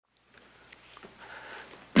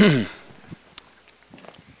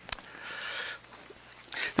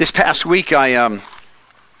This past week, I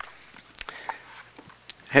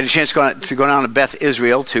had a chance to go down to Beth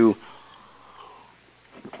Israel to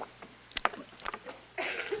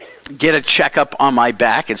get a checkup on my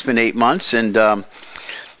back. It's been 8 months, and I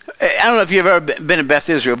don't know if you've ever been to Beth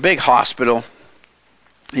Israel, big hospital,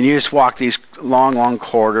 and you just walk these long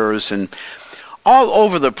corridors, and all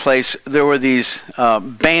over the place there were these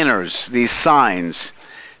banners, these signs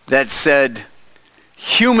that said,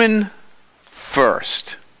 "Human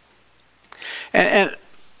first." And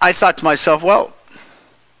I thought to myself, well,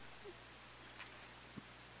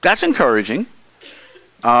 that's encouraging.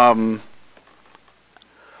 At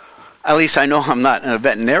least I know I'm not in a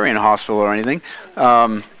veterinarian hospital or anything.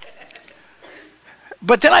 But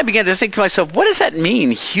then I began to think to myself, what does that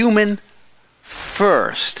mean, human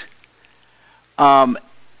first?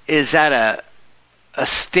 Is that a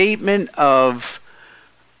statement of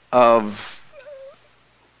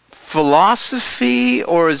philosophy,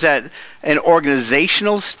 or is that an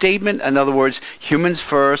organizational statement? In other words, humans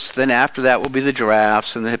first, then after that will be the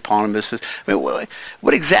giraffes and the hippopotamuses. I mean,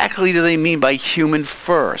 what exactly do they mean by human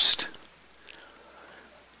first?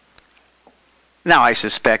 Now, I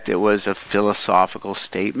suspect it was a philosophical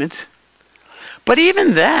statement. But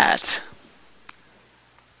even that,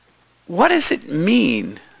 what does it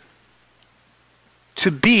mean to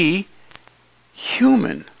be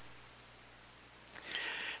human?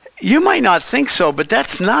 You might not think so, but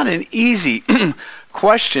that's not an easy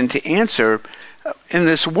question to answer in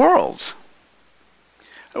this world.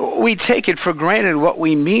 We take it for granted what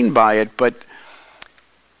we mean by it, but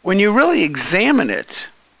when you really examine it,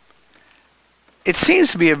 it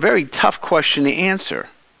seems to be a very tough question to answer.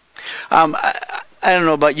 I don't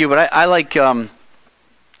know about you, but I like, when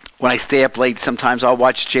I stay up late, sometimes I'll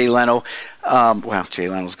watch Jay Leno. Well, Jay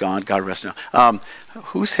Leno's gone, God rest him.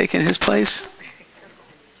 Who's taking his place?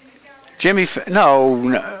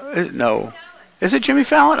 No. Is it Jimmy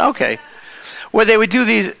Fallon? Okay. Where they would do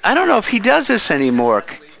these, I don't know if he does this anymore,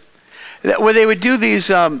 where they would do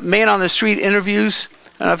these man on the street interviews.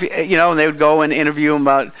 I don't know if and they would go and interview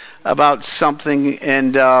him about something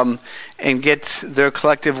and get their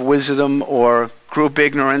collective wisdom or group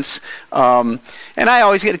ignorance. And I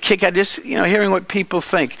always get a kick out of just hearing what people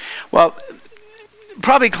think. Well,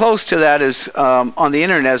 probably close to that is on the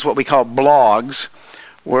internet is what we call blogs,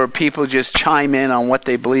 where people just chime in on what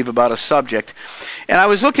they believe about a subject. And I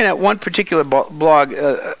was looking at one particular blog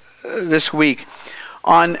this week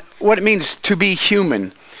on what it means to be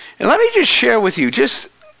human. And let me just share with you just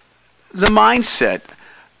the mindset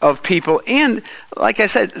of people and, like I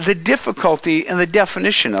said, the difficulty and the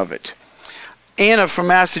definition of it. Anna from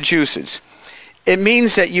Massachusetts. It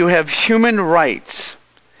means that you have human rights.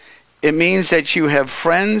 It means that you have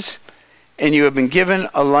friends and you have been given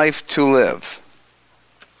a life to live.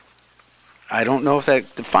 I don't know if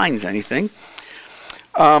that defines anything.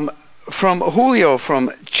 From Julio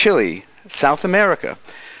from Chile, South America.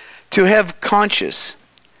 To have conscience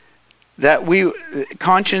that we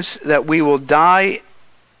will die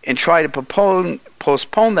and try to postpone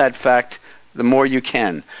that fact the more you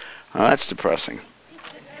can. Well, that's depressing.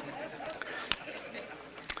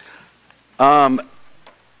 And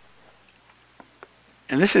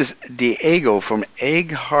this is Diego from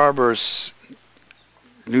Egg Harbor,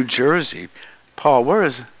 New Jersey. Paul, where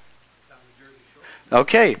is it?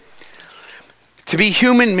 Okay. To be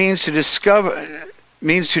human means to discover,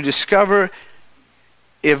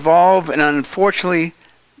 evolve, and unfortunately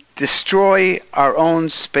destroy our own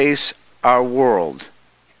space, our world.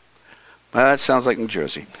 Well, that sounds like New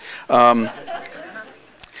Jersey.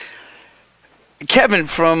 Kevin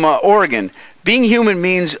from Oregon. Being human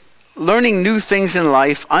means learning new things in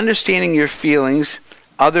life, understanding your feelings,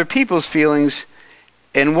 other people's feelings,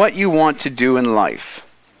 and what you want to do in life.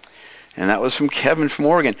 And that was from Kevin from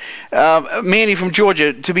Oregon. Mandy from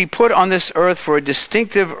Georgia. To be put on this earth for a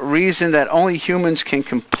distinctive reason that only humans can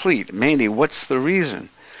complete. Mandy, what's the reason?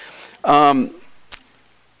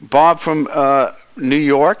 Bob from New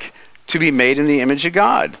York. To be made in the image of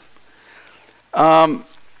God.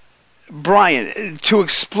 Brian, to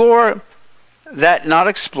explore that not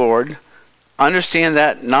explored, understand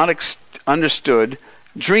that not understood,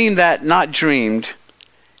 dream that not dreamed,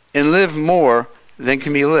 and live more than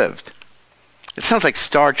can be lived. It sounds like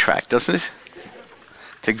Star Trek, doesn't it?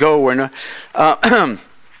 To go where no...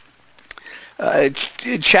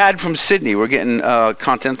 Chad from Sydney, we're getting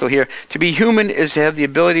continental here. To be human is to have the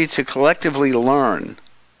ability to collectively learn.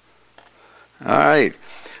 All right.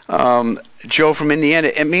 Joe from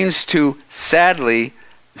Indiana. It means to, sadly,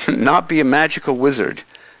 not be a magical wizard.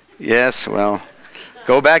 Yes, well,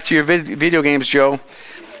 go back to your video games, Joe.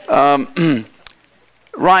 Ryan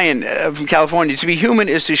from California, to be human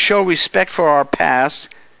is to show respect for our past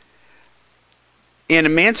and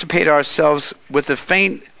emancipate ourselves with the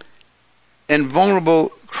faint and vulnerable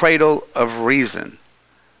cradle of reason.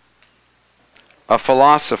 A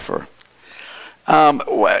philosopher.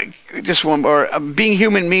 Just one more. Being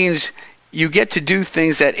human means you get to do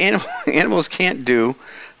things that animals can't do,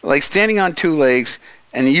 like standing on two legs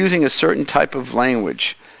and using a certain type of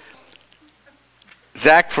language.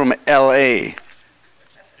 Zach from L.A.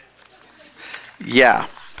 Yeah.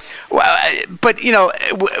 Well, but,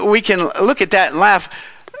 we can look at that and laugh.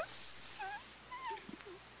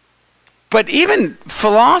 But even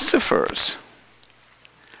philosophers,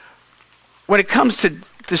 when it comes to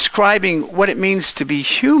describing what it means to be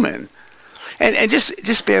human, and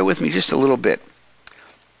just bear with me just a little bit.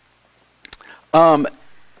 To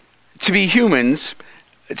be human,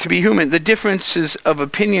 the differences of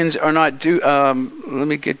opinions are not due.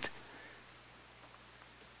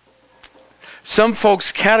 Some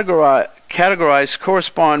folks categorize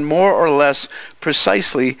correspond more or less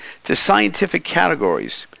precisely to scientific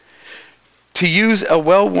categories. To use a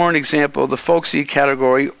well-worn example, the folksy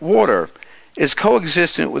category water is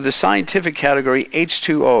coexistent with the scientific category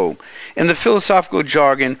H2O. In the philosophical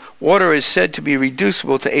jargon, water is said to be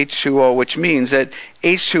reducible to H2O, which means that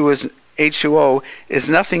H2O is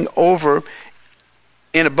nothing over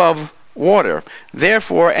and above water.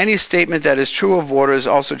 Therefore, any statement that is true of water is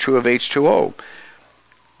also true of H2O.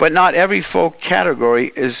 But not every folk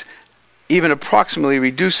category is even approximately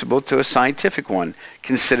reducible to a scientific one.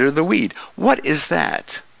 Consider the weed. What is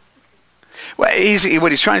that? Well,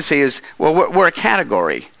 what he's trying to say is, well, we're a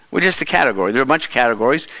category. We're just a category. There are a bunch of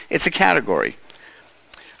categories. It's a category.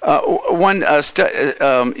 One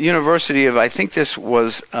university of, I think this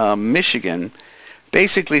was Michigan,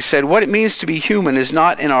 basically said what it means to be human is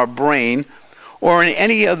not in our brain or in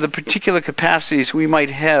any of the particular capacities we might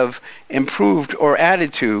have improved or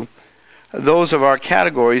added to those of our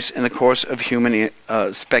categories in the course of human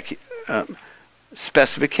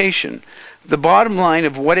specification. The bottom line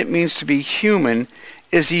of what it means to be human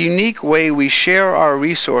is the unique way we share our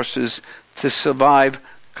resources to survive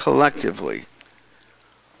collectively.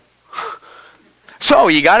 So,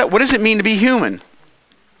 you got it? What does it mean to be human?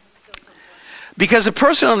 Because a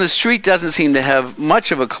person on the street doesn't seem to have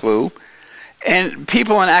much of a clue, and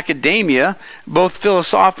people in academia, both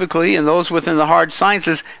philosophically and those within the hard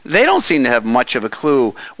sciences, they don't seem to have much of a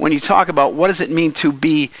clue when you talk about what does it mean to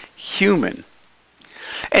be human.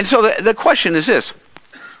 And so the question is this: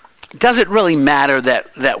 does it really matter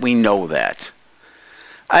that we know that?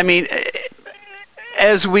 I mean,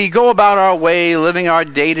 as we go about our way, living our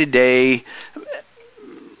day-to-day,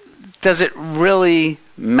 does it really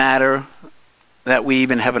matter that we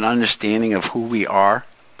even have an understanding of who we are?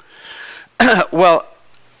 Well,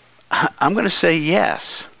 I'm going to say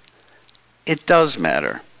yes. It does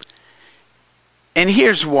matter. And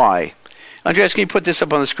here's why. Andreas, can you put this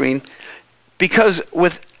up on the screen? Because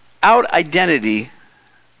without identity,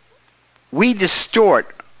 we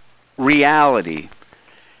distort reality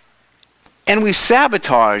and we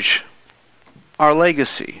sabotage our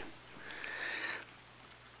legacy.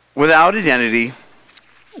 Without identity,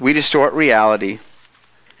 we distort reality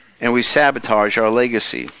and we sabotage our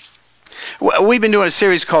legacy. We've been doing a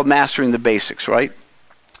series called Mastering the Basics, right?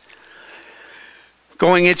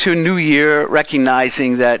 Going into a new year,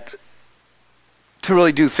 recognizing that to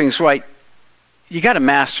really do things right, you got to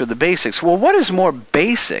master the basics. Well, what is more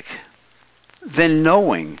basic than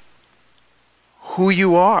knowing who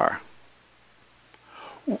you are,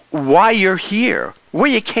 why you're here, where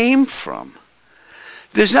you came from?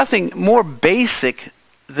 There's nothing more basic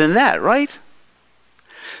than that, right?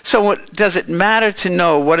 So does it matter to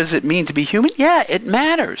know what does it mean to be human? Yeah, it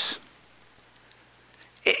matters.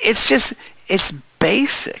 It's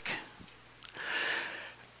basic.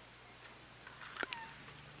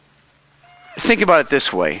 Think about it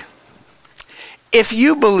this way. If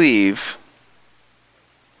you believe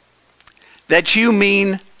that you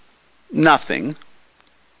mean nothing,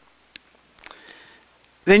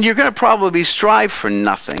 then you're going to probably strive for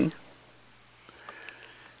nothing,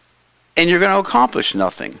 and you're going to accomplish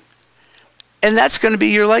nothing. And that's going to be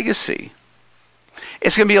your legacy.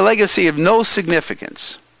 It's going to be a legacy of no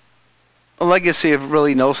significance, a legacy of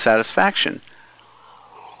really no satisfaction.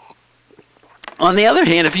 On the other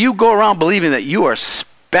hand, if you go around believing that you are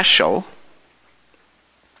special,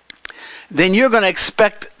 then you're going to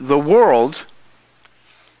expect the world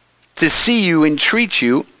to see you and treat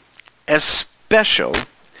you as special,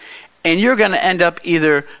 and you're going to end up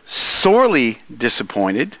either sorely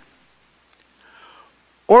disappointed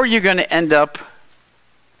or you're going to end up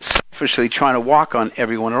selfishly trying to walk on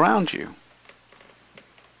everyone around you.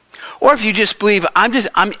 Or if you just believe,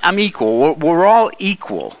 I'm equal, we're all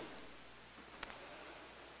equal.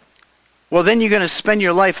 Well, then you're going to spend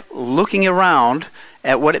your life looking around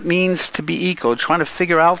at what it means to be equal, trying to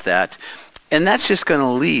figure out that. And that's just going to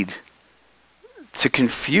lead to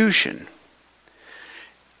confusion.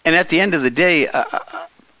 And at the end of the day,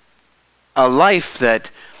 a life that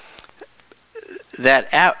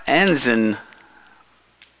ends in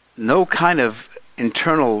no kind of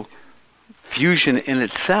internal fusion in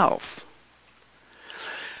itself.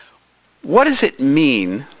 What does it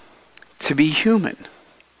mean to be human?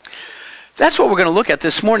 That's what we're going to look at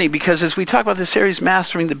this morning, because as we talk about this series,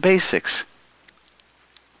 Mastering the Basics,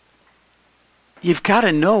 you've got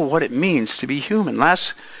to know what it means to be human.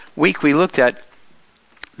 Last week we looked at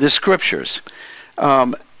the scriptures.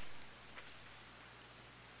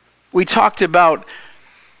 We talked about,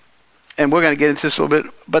 and we're going to get into this a little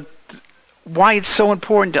bit, but why it's so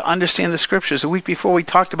important to understand the scriptures. The week before we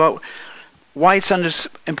talked about why it's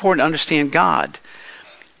important to understand God.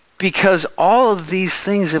 Because all of these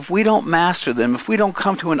things, if we don't master them, if we don't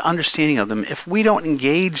come to an understanding of them, if we don't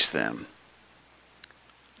engage them,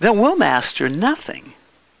 then we'll master nothing.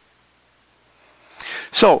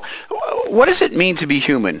 So, what does it mean to be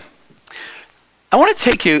human? I want to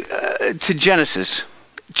take you to Genesis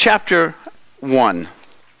chapter 1.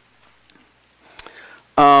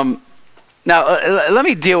 Now, let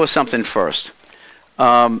me deal with something first.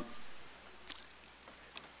 We're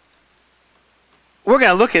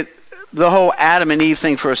going to look at the whole Adam and Eve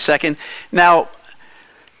thing for a second. Now,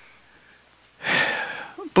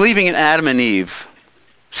 believing in Adam and Eve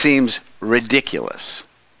seems ridiculous.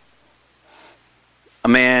 A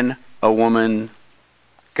man, a woman,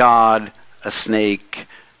 God, a snake.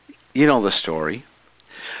 You know the story.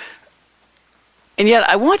 And yet,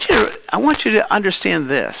 I want you to understand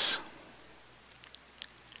this.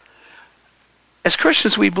 As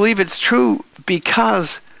Christians, we believe it's true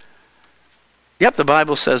because, yep, the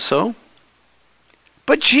Bible says so.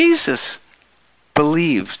 But Jesus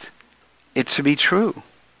believed it to be true.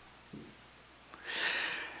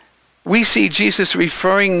 We see Jesus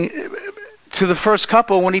referring to the first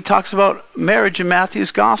couple when he talks about marriage in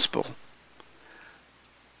Matthew's gospel.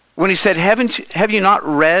 When he said, have you not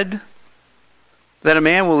read that a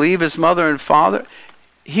man will leave his mother and father?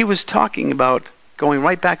 He was talking about going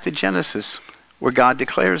right back to Genesis, where God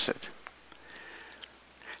declares it.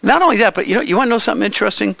 Not only that, but you want to know something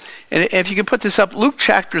interesting? And if you can put this up, Luke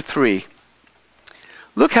chapter 3.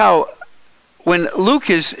 Look how, when Luke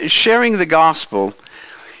is sharing the gospel,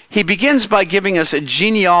 he begins by giving us a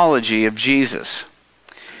genealogy of Jesus.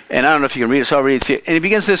 And I don't know if you can read it, so I'll read it to you. And he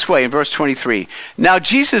begins this way in verse 23. Now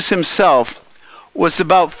Jesus himself was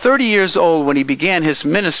about 30 years old when he began his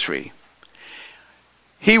ministry.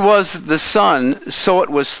 He was the son, so it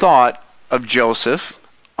was thought, of Joseph.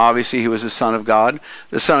 Obviously, he was the son of God,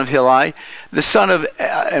 the son of Heli, the son of,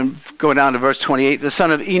 and go down to verse 28, the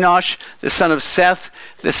son of Enosh, the son of Seth,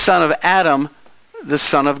 the son of Adam, the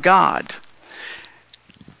son of God.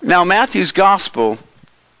 Now, Matthew's gospel,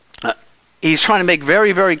 he's trying to make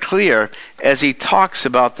very, very clear as he talks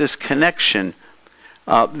about this connection,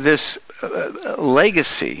 this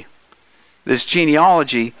legacy, this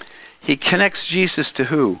genealogy. He connects Jesus to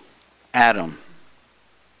who? Adam.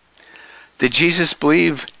 Did Jesus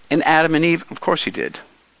believe in Adam and Eve? Of course he did.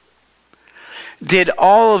 Did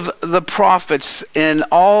all of the prophets and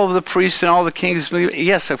all of the priests and all the kings believe?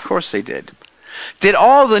 Yes, of course they did. Did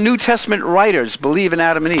all the New Testament writers believe in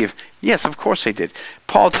Adam and Eve? Yes, of course they did.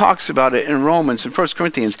 Paul talks about it in Romans and 1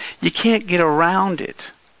 Corinthians. You can't get around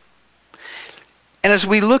it. And as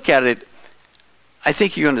we look at it, I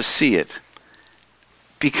think you're going to see it.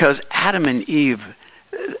 Because Adam and Eve,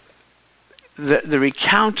 the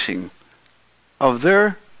recounting of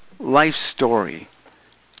their life story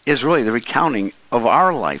is really the recounting of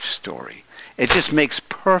our life story. It just makes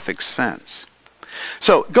perfect sense.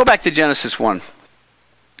 So go back to Genesis 1.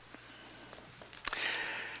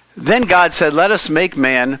 Then God said, let us make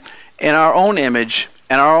man in our own image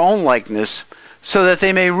and our own likeness, so that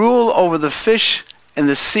they may rule over the fish in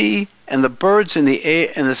the sea and the birds in the air,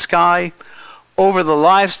 in the sky, over the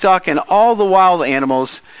livestock and all the wild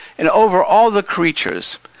animals, and over all the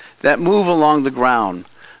creatures that move along the ground.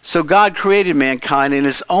 So God created mankind in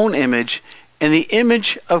his own image. In the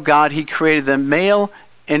image of God he created them, male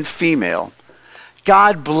and female.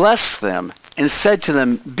 God blessed them and said to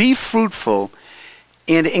them, be fruitful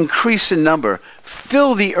and increase in number.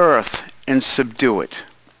 Fill the earth and subdue it.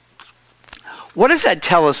 What does that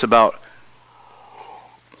tell us about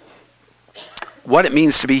what it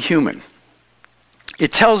means to be human?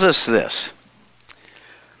 It tells us this.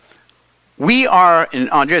 We are, and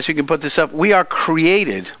Andreas, you can put this up, we are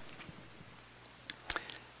created.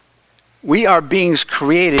 We are beings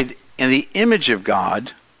created in the image of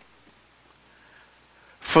God,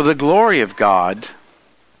 for the glory of God,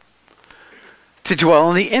 to dwell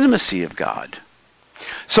in the intimacy of God.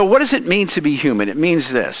 So what does it mean to be human? It means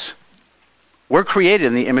this. We're created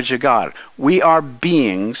in the image of God. We are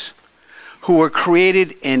beings who were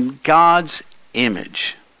created in God's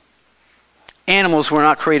image. Animals were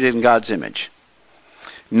not created in God's image.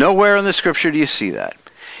 Nowhere in the scripture do you see that.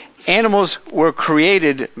 Animals were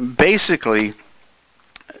created basically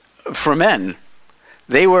for men.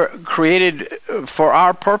 They were created for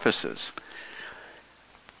our purposes.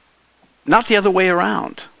 Not the other way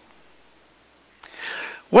around.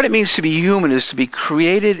 What it means to be human is to be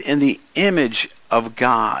created in the image of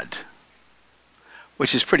God,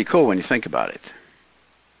 which is pretty cool when you think about it.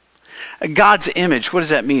 God's image, what does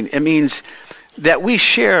that mean? It means that we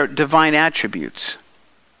share divine attributes.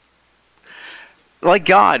 Like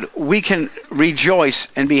God, we can rejoice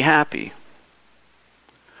and be happy.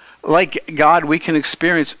 Like God, we can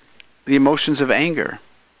experience the emotions of anger.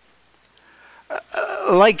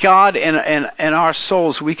 Like God and our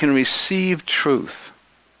souls, we can receive truth.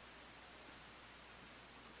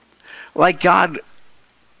 Like God,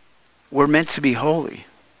 we're meant to be holy.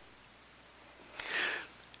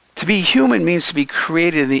 To be human means to be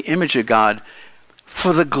created in the image of God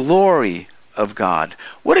for the glory of God.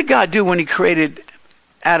 What did God do when he created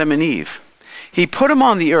Adam and Eve? He put them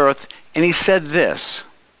on the earth and he said this: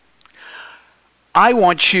 I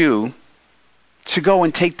want you to go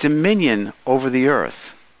and take dominion over the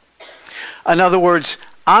earth. In other words,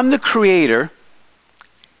 I'm the creator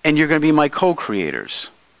and you're going to be my co-creators.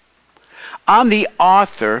 I'm the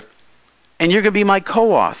author and you're going to be my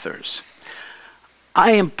co-authors.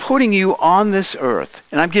 I am putting you on this earth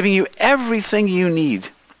and I'm giving you everything you need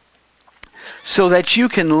so that you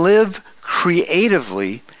can live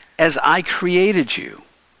creatively as I created you.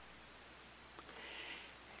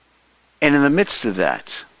 And in the midst of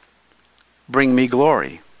that, bring me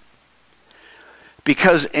glory.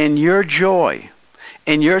 Because in your joy,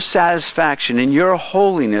 in your satisfaction, in your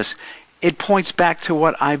holiness, it points back to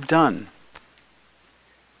what I've done.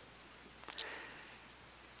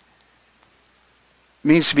 It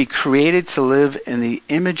means to be created to live in the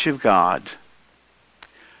image of God,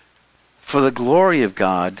 for the glory of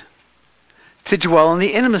God, to dwell in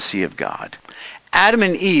the intimacy of God. Adam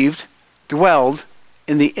and Eve dwelled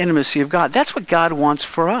in the intimacy of God. That's what God wants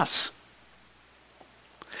for us.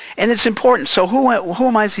 And it's important. So who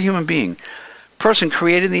am I as a human being? Person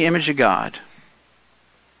created in the image of God,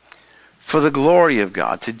 for the glory of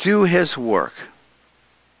God, to do his work.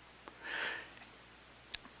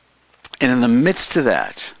 And in the midst of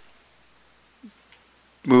that,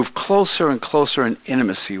 move closer and closer in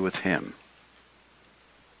intimacy with him.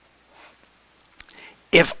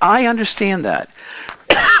 If I understand that,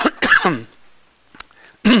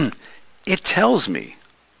 it tells me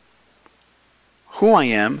who I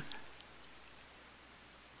am,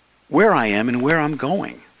 where I am, and where I'm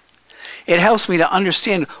going. It helps me to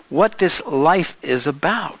understand what this life is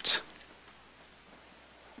about.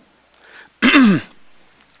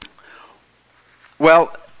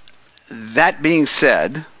 Well, that being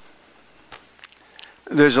said,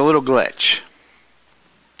 there's a little glitch.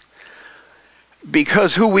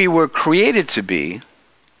 Because who we were created to be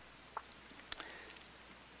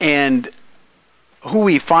and who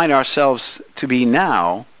we find ourselves to be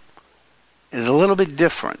now is a little bit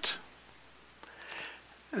different.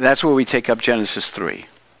 That's where we take up Genesis 3.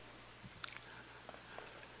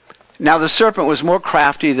 Now the serpent was more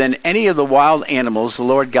crafty than any of the wild animals the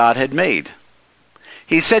Lord God had made.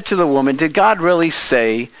 He said to the woman, did God really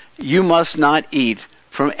say, you must not eat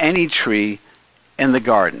from any tree in the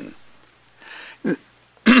garden?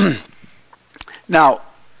 Now,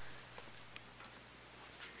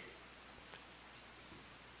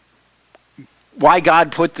 why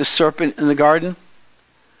God put the serpent in the garden?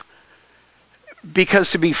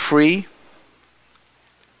 Because to be free,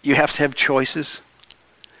 you have to have choices.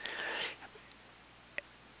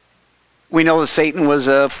 We know that Satan was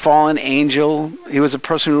a fallen angel. He was a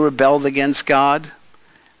person who rebelled against God.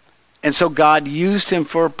 And so God used him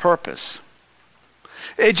for a purpose.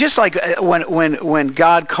 Just like when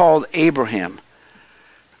God called Abraham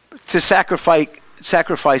to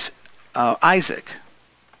sacrifice Isaac.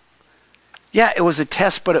 Yeah, it was a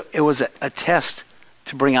test, but it was a test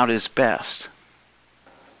to bring out his best.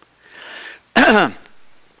 It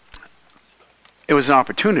was an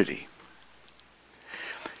opportunity.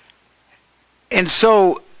 And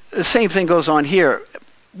so the same thing goes on here.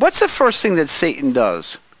 What's the first thing that Satan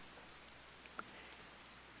does?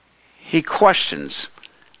 he questions,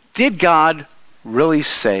 did God really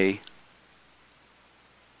say?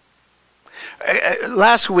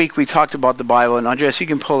 Last week we talked about the Bible, and Andreas, you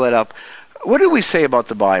can pull that up. What did we say about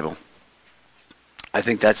the Bible? I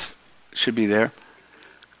think that should be there.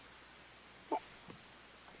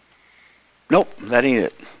 Nope, that ain't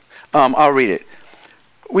it. I'll read it.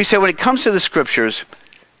 We said when it comes to the Scriptures,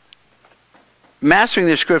 mastering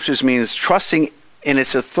the Scriptures means trusting in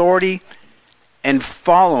its authority and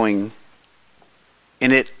following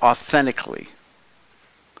in it authentically.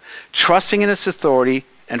 Trusting in its authority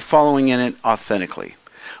and following in it authentically.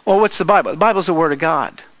 Well, what's the Bible? The Bible's the Word of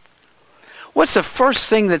God. What's the first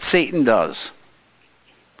thing that Satan does?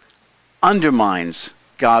 Undermines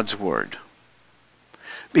God's Word.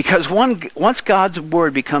 Because once God's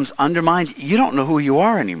Word becomes undermined, you don't know who you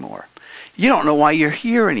are anymore. You don't know why you're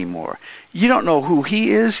here anymore. You don't know who He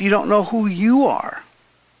is. You don't know who you are.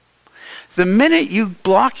 The minute you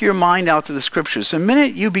block your mind out to the Scriptures, the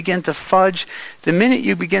minute you begin to fudge, the minute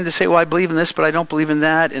you begin to say, well, I believe in this, but I don't believe in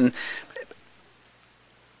that, and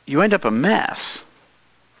you end up a mess.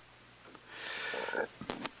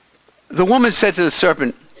 The woman said to the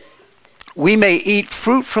serpent, we may eat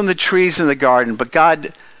fruit from the trees in the garden, but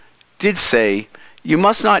God did say, you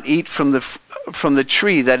must not eat from the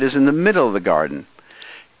tree that is in the middle of the garden.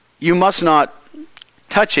 You must not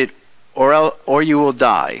touch it, or you will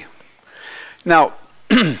die. Now,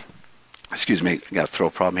 excuse me, I got a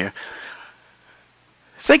throat problem here.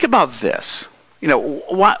 Think about this. You know,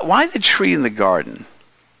 why the tree in the garden?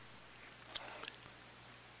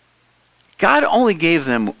 God only gave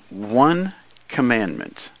them one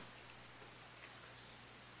commandment.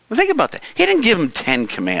 Well, think about that. He didn't give them 10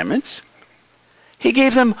 commandments. He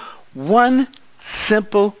gave them one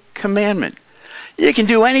simple commandment. You can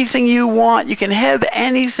do anything you want. You can have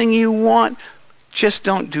anything you want. Just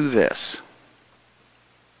don't do this.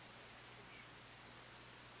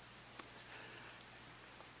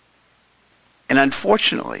 And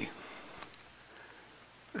unfortunately,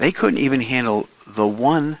 they couldn't even handle the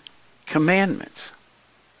one commandment.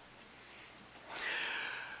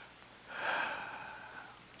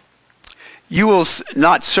 You will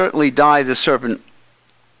not certainly die, the serpent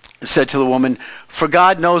said to the woman, for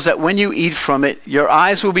God knows that when you eat from it, your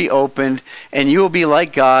eyes will be opened, and you will be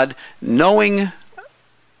like God, knowing...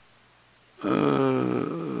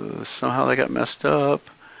 somehow they got messed up.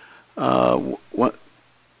 What?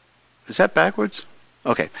 Is that backwards?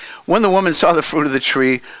 Okay. When the woman saw the fruit of the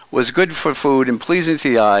tree was good for food and pleasing to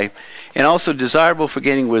the eye, and also desirable for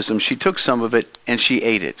gaining wisdom, she took some of it and she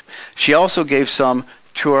ate it. She also gave some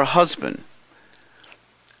to her husband,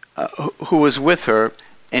 who was with her,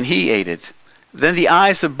 and he ate it. Then the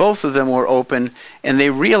eyes of both of them were open, and they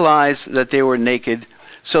realized that they were naked.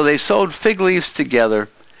 So they sewed fig leaves together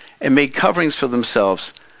and made coverings for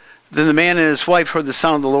themselves. Then the man and his wife heard the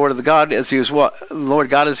sound of the Lord God as he was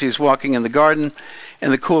walking in the garden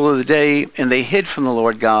in the cool of the day, and they hid from the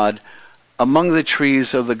Lord God among the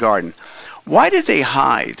trees of the garden. Why did they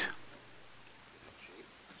hide?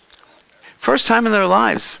 First time in their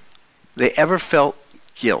lives they ever felt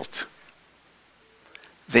guilt.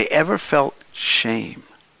 They ever felt shame.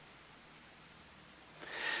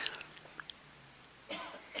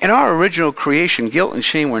 In our original creation, guilt and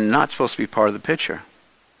shame were not supposed to be part of the picture.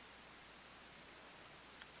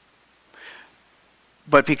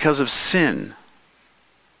 But because of sin,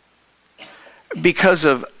 because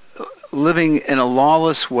of living in a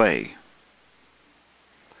lawless way,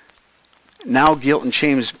 now guilt and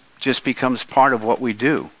shame just becomes part of what we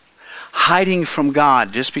do. Hiding from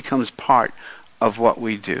God just becomes part of what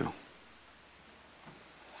we do.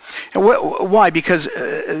 And why? Because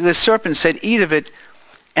the serpent said, eat of it,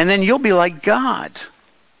 and then you'll be like God.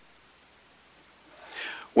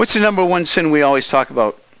 What's the number one sin we always talk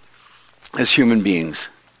about as human beings?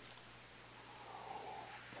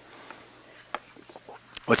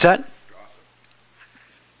 What's that?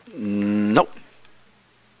 Nope.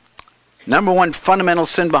 Number one fundamental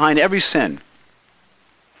sin behind every sin.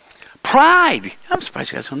 Pride. I'm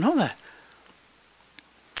surprised you guys don't know that.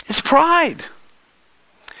 It's pride.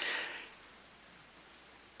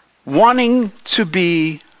 Wanting to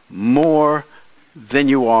be more than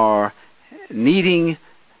you are, needing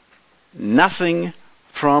nothing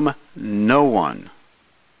from no one.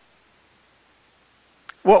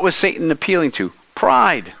 What was Satan appealing to?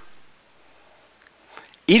 Pride.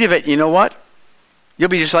 Eat of it, you know what? You'll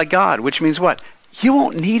be just like God, which means what? You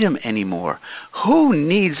won't need him anymore. Who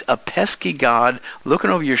needs a pesky God looking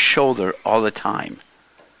over your shoulder all the time?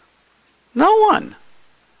 No one.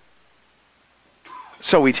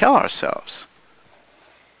 So we tell ourselves.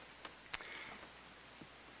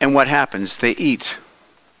 And what happens? They eat.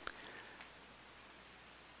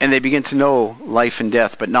 And they begin to know life and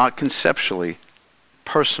death, but not conceptually,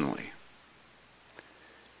 personally.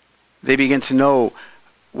 They begin to know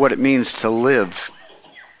what it means to live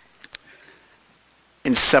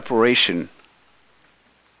in separation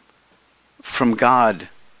from God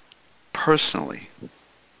personally.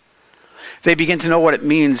 They begin to know what it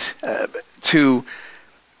means to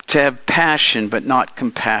have passion but not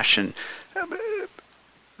compassion.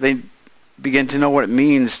 They begin to know what it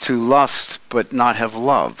means to lust but not have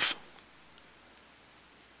love.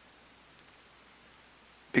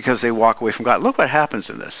 Because they walk away from God. Look what happens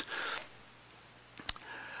in this.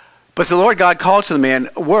 But the Lord God called to the man,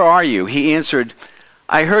 "Where are you?" He answered,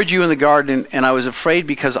 "I heard you in the garden, and I was afraid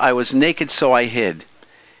because I was naked, so I hid."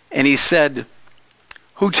 And he said,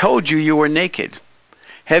 "Who told you you were naked?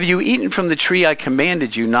 Have you eaten from the tree I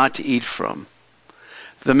commanded you not to eat from?"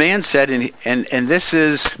 The man said, and this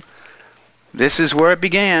is where it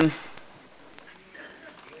began.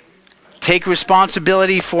 Take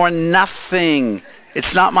responsibility for nothing.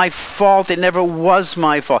 It's not my fault. It never was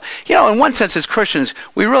my fault. You know, in one sense, as Christians,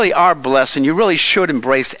 we really are blessed, and you really should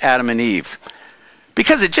embrace Adam and Eve.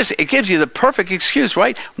 Because it gives you the perfect excuse,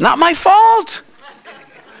 right? Not my fault.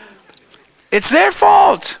 It's their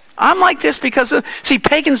fault. I'm like this because see,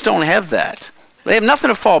 pagans don't have that. They have nothing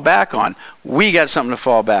to fall back on. We got something to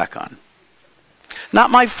fall back on.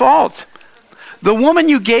 Not my fault. The woman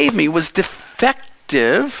you gave me was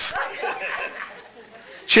defective.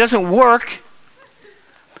 She doesn't work.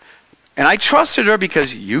 And I trusted her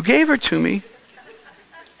because you gave her to me.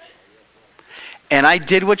 And I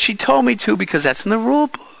did what she told me to because that's in the rule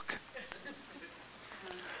book.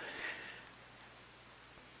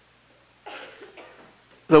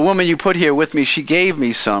 The woman you put here with me, she gave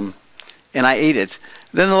me some, and I ate it.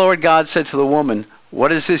 Then the Lord God said to the woman,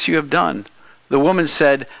 "What is this you have done?" The woman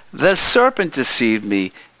said, "The serpent deceived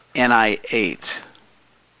me, and I ate."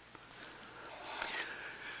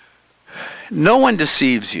 No one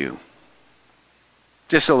deceives you.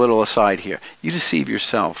 Just a little aside here. You deceive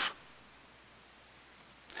yourself.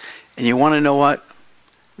 And you want to know what?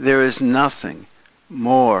 There is nothing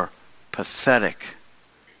more pathetic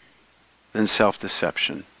than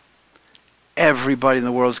self-deception. Everybody in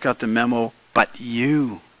the world's got the memo, but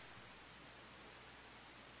you.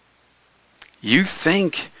 You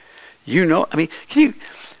think you know. I mean,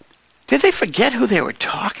 did they forget who they were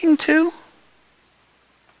talking to?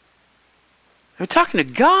 They were talking to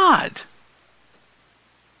God.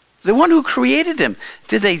 The one who created them.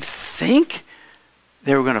 Did they think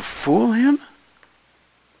they were going to fool him?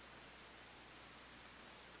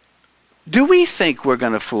 Do we think we're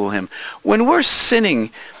going to fool him? When we're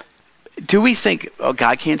sinning, do we think, oh,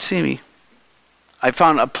 God can't see me? I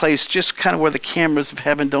found a place just kind of where the cameras of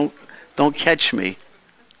heaven don't catch me.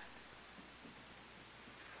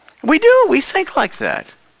 We do. We think like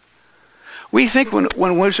that. We think when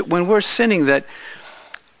we're sinning that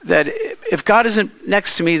if God isn't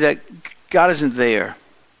next to me, that God isn't there.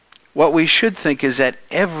 What we should think is that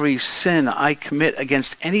every sin I commit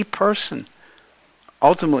against any person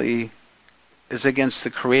ultimately is against the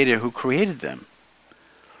Creator who created them.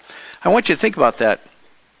 I want you to think about that.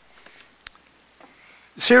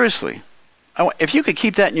 Seriously. If you could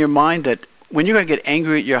keep that in your mind, that when you're going to get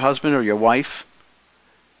angry at your husband or your wife,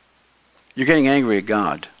 you're getting angry at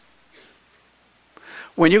God.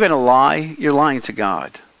 When you're going to lie, you're lying to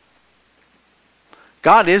God.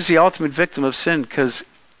 God is the ultimate victim of sin because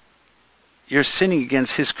you're sinning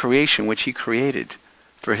against his creation, which he created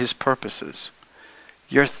for his purposes.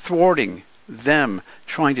 You're thwarting them,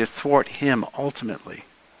 trying to thwart him ultimately.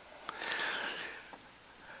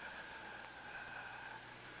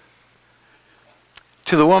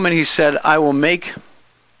 To the woman he said, "I will make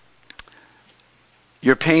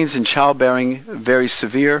your pains in childbearing very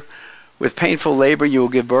severe. With painful labor you will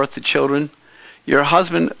give birth to children. Your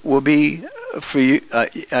husband will be for you.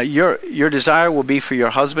 Your desire will be for your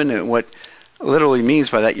husband," and what literally means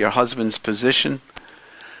by that, your husband's position.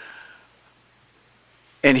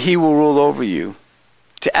 "And he will rule over you."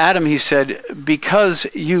 To Adam he said, "Because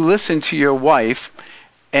you listened to your wife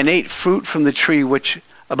and ate fruit from the tree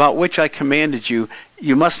about which I commanded you,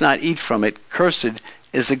 you must not eat from it. Cursed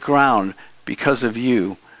is the ground because of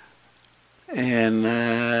you.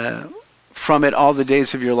 And from it all the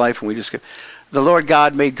days of your life." And we just go. "The Lord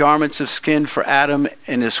God made garments of skin for Adam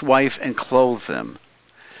and his wife and clothed them.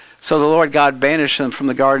 So the Lord God banished them from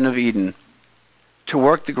the Garden of Eden to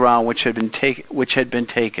work the ground which had been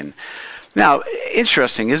taken." Now,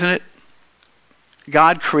 interesting, isn't it?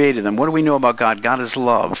 God created them. What do we know about God? God is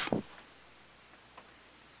love.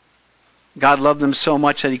 God loved them so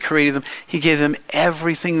much that he created them. He gave them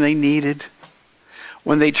everything they needed.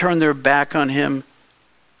 When they turned their back on him,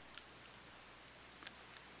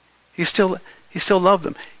 He still loved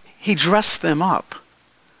them. He dressed them up.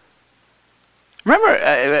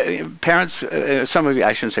 Remember, parents, some of you,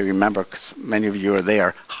 I shouldn't say remember, because many of you are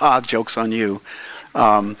there. Joke's on you.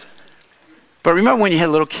 But remember when you had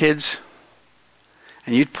little kids,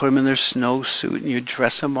 and you'd put them in their snowsuit, and you'd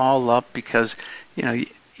dress them all up because, you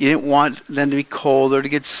didn't want them to be cold or to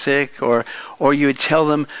get sick, or you would tell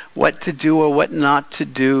them what to do or what not to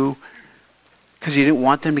do because you didn't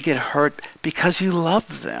want them to get hurt because you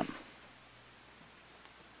loved them.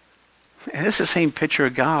 And it's the same picture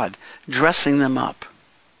of God, dressing them up.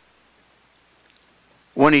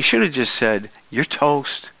 When he should have just said, you're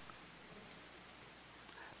toast.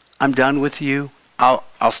 I'm done with you.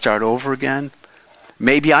 I'll start over again.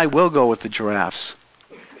 Maybe I will go with the giraffes.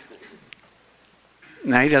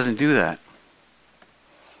 Now he doesn't do that.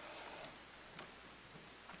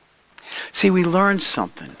 See, we learned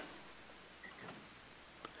something.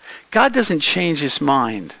 God doesn't change his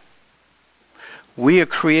mind. We are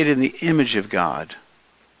created in the image of God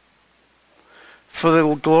for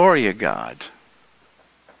the glory of God,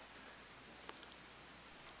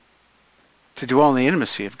 to dwell in the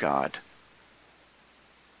intimacy of God.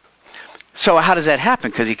 So how does that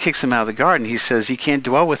happen? Because he kicks him out of the garden. He says, you can't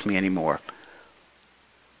dwell with me anymore.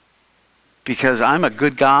 Because I'm a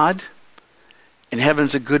good God, and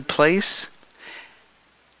heaven's a good place,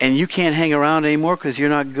 and you can't hang around anymore because you're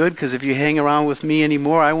not good, because if you hang around with me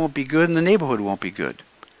anymore, I won't be good, and the neighborhood won't be good.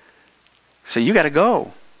 So you got to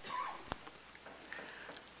go.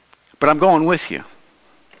 But I'm going with you.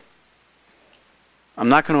 I'm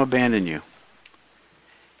not going to abandon you.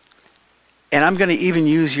 And I'm going to even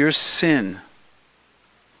use your sin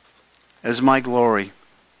as my glory,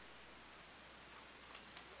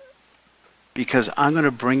 because I'm going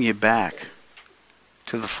to bring you back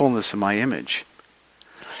to the fullness of my image.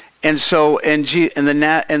 And so in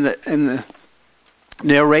the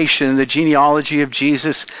narration, the genealogy of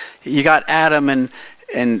Jesus, you got Adam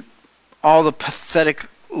and all the pathetic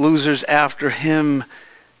losers after him,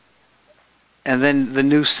 and then the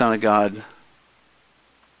new Son of God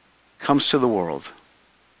comes to the world.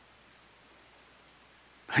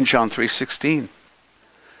 In John 3:16,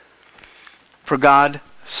 for God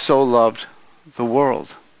so loved the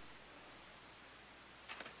world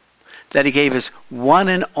that he gave his one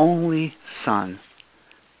and only Son,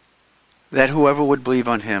 that whoever would believe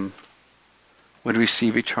on him would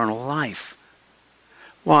receive eternal life.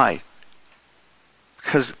 Why?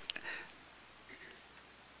 Because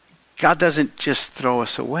God doesn't just throw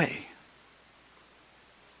us away.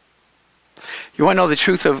 You want to know the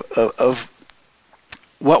truth of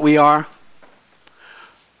what we are?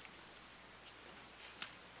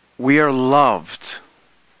 We are loved.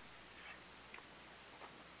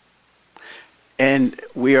 And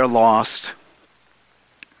we are lost.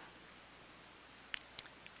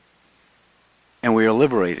 And we are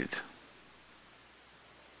liberated.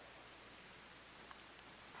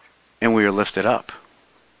 And we are lifted up.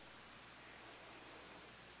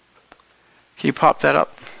 Can you pop that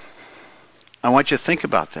up? I want you to think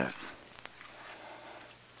about that.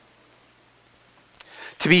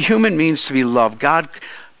 To be human means to be loved. God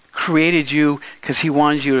created you because he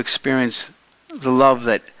wanted you to experience the love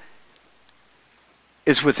that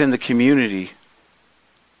is within the community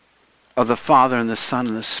of the Father and the Son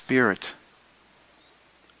and the Spirit.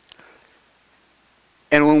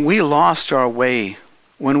 And when we lost our way,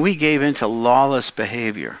 when we gave into lawless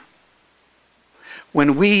behavior,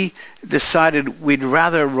 when we decided we'd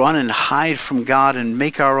rather run and hide from God and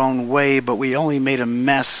make our own way, but we only made a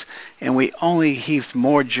mess and we only heaped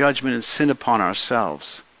more judgment and sin upon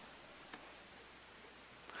ourselves.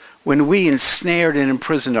 When we ensnared and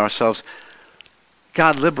imprisoned ourselves,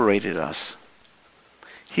 God liberated us.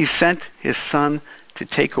 He sent his Son to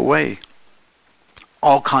take away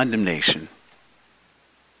all condemnation.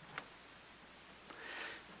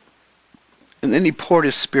 And then he poured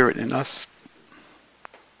his Spirit in us,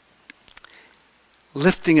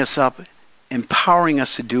 lifting us up, empowering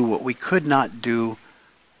us to do what we could not do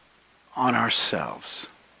on ourselves,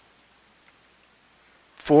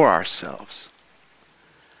 for ourselves.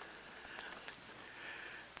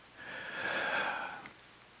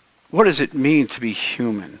 What does it mean to be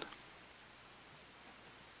human?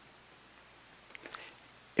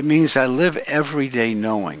 It means I live every day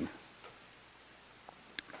knowing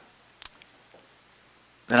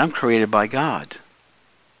that I'm created by God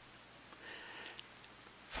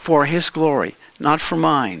for his glory, not for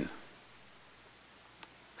mine,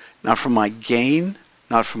 not for my gain,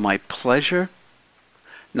 not for my pleasure,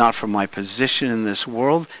 not for my position in this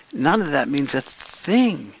world. None of that means a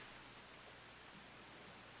thing.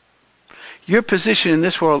 Your position in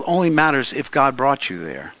this world only matters if God brought you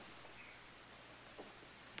there.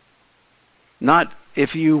 not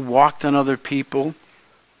if you walked on other people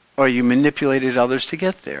or you manipulated others to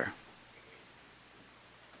get there.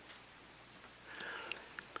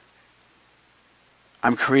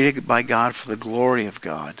 I'm created by God for the glory of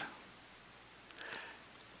God,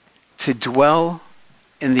 to dwell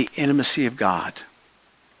in the intimacy of God,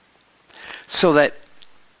 so that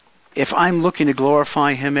if I'm looking to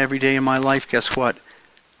glorify him every day in my life, guess what?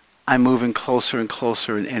 I'm moving closer and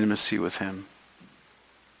closer in intimacy with him.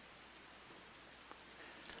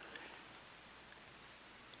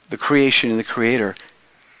 The creation and the Creator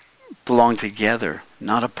belong together,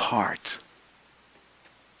 not apart.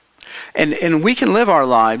 And we can live our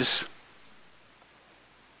lives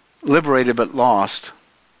liberated but lost.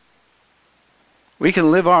 We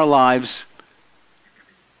can live our lives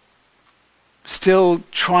still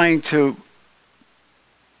trying to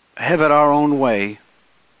have it our own way,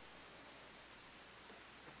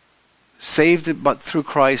 saved but through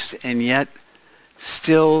Christ, and yet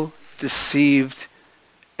still deceived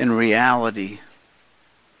in reality,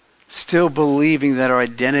 still believing that our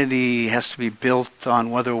identity has to be built on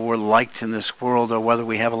whether we're liked in this world, or whether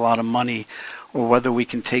we have a lot of money, or whether we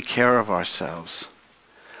can take care of ourselves.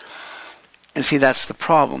 And see, that's the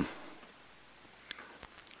problem.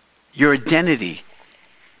 Your identity,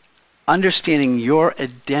 understanding your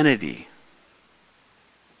identity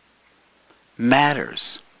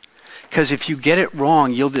matters. Because if you get it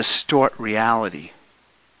wrong, you'll distort reality.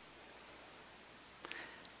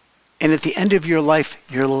 And at the end of your life,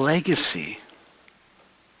 your legacy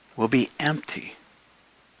will be empty.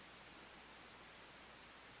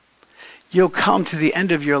 You'll come to the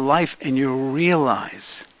end of your life and you'll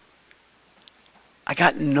realize, I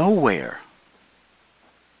got nowhere.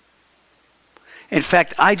 In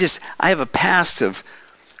fact, I have a past of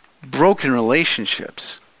broken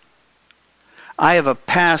relationships. I have a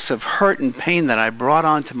past of hurt and pain that I brought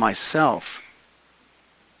onto myself.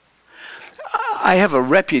 I have a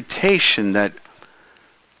reputation that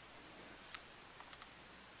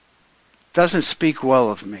doesn't speak well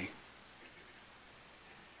of me.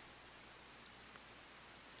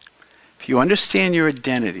 If you understand your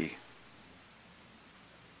identity,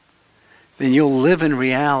 then you'll live in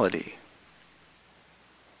reality.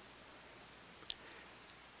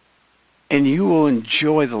 And you will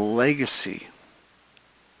enjoy the legacy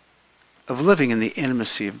of living in the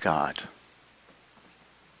intimacy of God.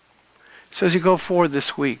 So as you go forward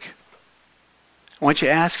this week, I want you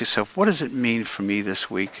to ask yourself, what does it mean for me this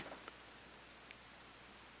week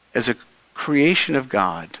as a creation of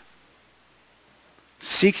God,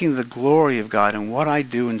 seeking the glory of God in what I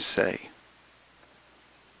do and say?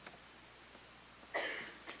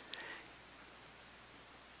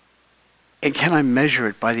 And can I measure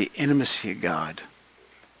it by the intimacy of God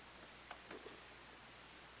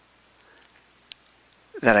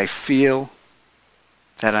that I feel,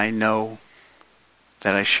 that I know,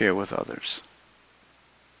 that I share with others?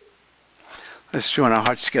 Let's join our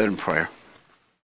hearts together in prayer.